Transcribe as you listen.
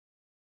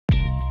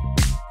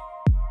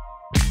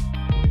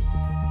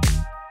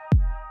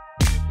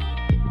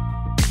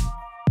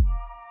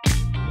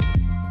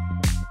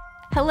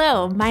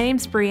Hello, my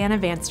name's Brianna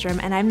Vanstrom,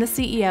 and I'm the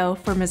CEO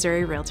for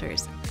Missouri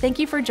Realtors. Thank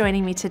you for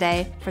joining me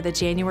today for the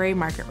January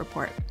Market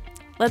Report.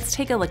 Let's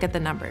take a look at the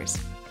numbers.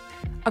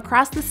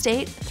 Across the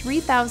state,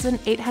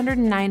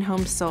 3,809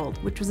 homes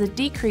sold, which was a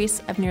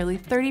decrease of nearly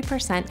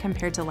 30%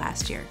 compared to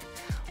last year.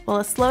 While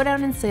a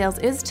slowdown in sales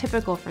is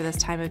typical for this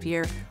time of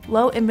year,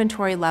 low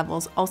inventory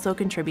levels also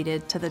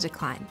contributed to the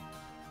decline.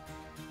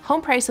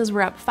 Home prices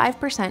were up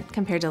 5%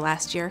 compared to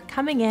last year,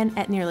 coming in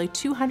at nearly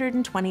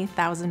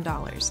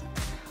 $220,000,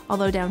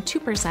 although down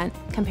 2%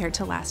 compared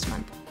to last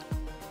month.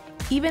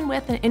 Even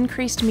with an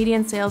increased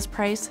median sales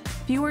price,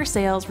 fewer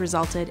sales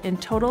resulted in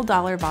total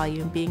dollar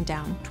volume being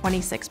down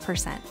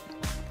 26%.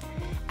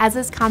 As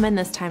is common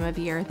this time of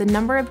year, the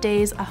number of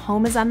days a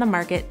home is on the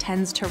market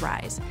tends to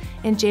rise,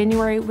 and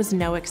January was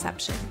no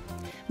exception.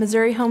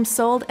 Missouri homes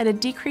sold at a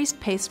decreased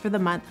pace for the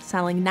month,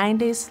 selling 9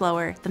 days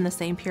slower than the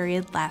same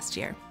period last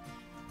year.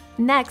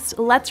 Next,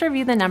 let's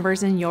review the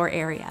numbers in your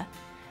area.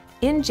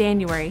 In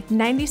January,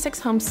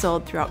 96 homes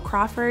sold throughout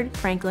Crawford,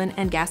 Franklin,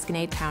 and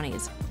Gasconade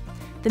counties.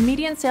 The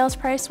median sales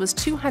price was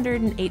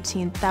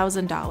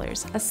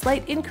 $218,000, a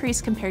slight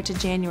increase compared to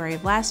January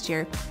of last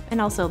year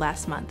and also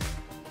last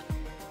month.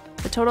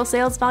 The total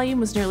sales volume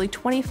was nearly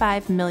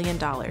 $25 million.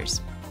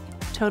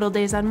 Total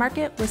days on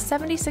market was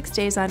 76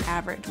 days on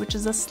average, which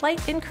is a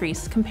slight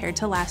increase compared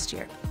to last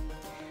year.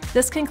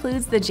 This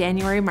concludes the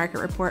January Market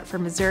Report for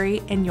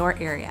Missouri and your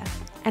area.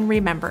 And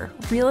remember,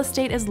 real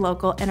estate is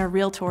local and a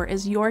Realtor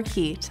is your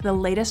key to the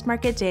latest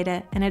market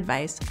data and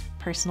advice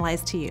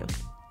personalized to you.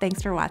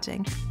 Thanks for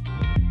watching.